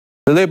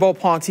The Labour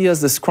Party has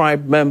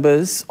described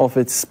members of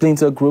its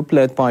splinter group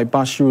led by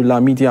Bashiru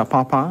Lamidi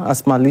Apapa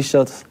as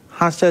malicious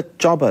hatchet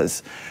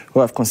jobbers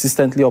who have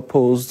consistently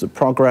opposed the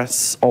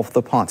progress of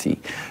the party.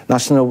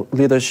 National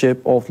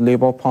leadership of the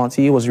Labour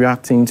Party was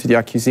reacting to the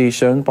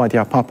accusation by the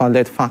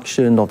Apapa-led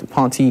faction of the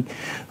party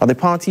that the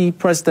party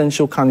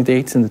presidential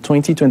candidate in the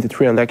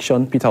 2023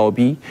 election, Peter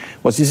Obi,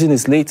 was using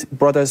his late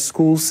brother's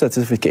school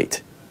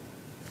certificate.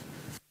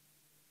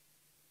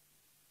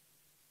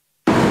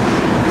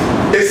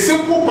 A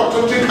simple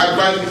patriotic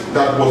advice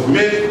that was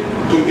made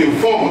to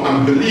inform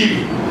and believe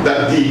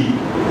that the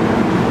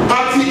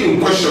party in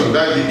question,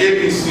 that the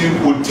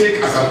APC, would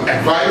take as an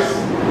advice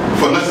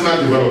for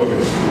national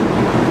development.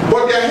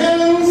 But their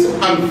hands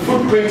and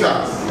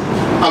footprinters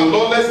and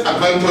lawless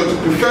advantage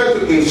prefer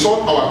to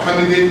insult our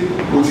candidate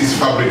with his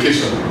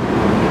fabrication.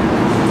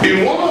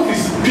 In one of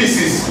his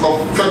pieces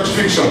of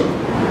fiction,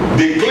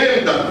 they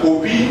claimed that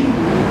Obi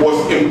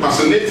was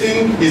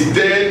impersonating his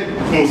dead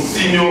most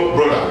senior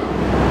brother.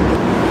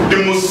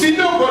 The most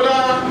senior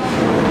brother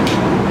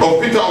of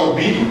Peter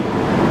Obi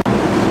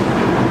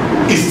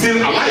is still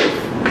alive.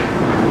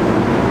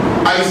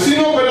 And the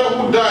senior brother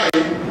who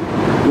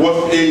died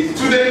was a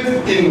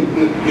student in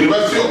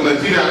University of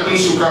Nigeria,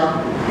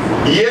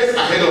 Nsukka, years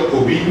ahead of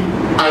Obi,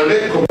 and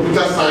read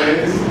computer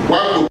science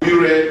while Obi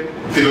read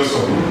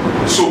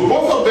philosophy. So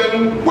both of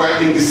them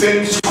were in the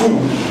same school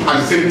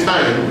at the same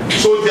time.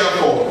 So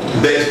therefore,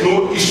 there is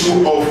no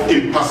issue of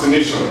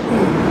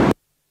impersonation.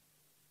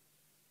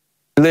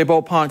 The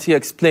Labour Party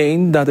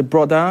explained that the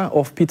brother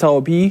of Peter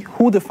Obi,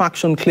 who the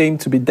faction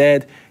claimed to be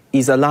dead,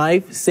 is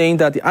alive, saying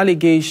that the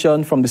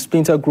allegation from the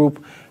splinter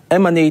group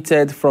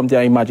emanated from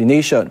their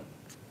imagination.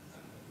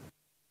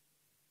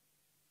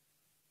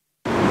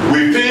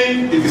 We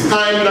think it is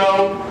time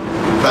now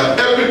that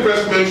every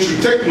president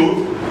should take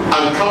note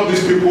and count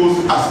these people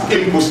as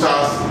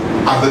imposters,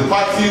 as the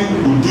party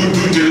will do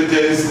due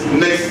diligence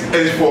next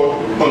henceforth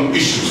on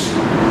issues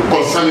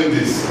concerning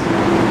this.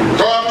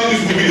 Probably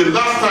this will be the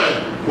last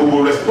time we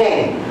will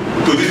respond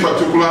to these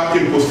particular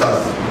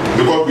imposters,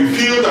 because we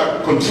feel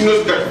that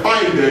continuous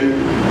gratifying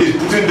them is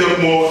putting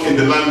them more in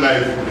the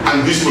limelight,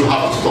 and this will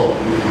have to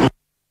stop.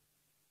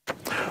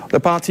 The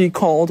party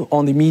called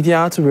on the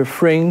media to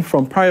refrain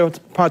from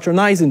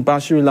patronizing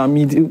Bashiru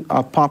Lamidi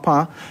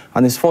Apapa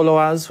and his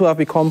followers, who have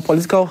become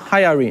political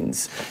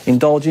hirings,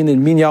 indulging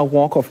in menial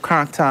work of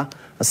character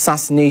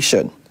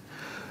assassination.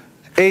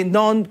 A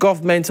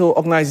non-governmental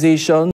organization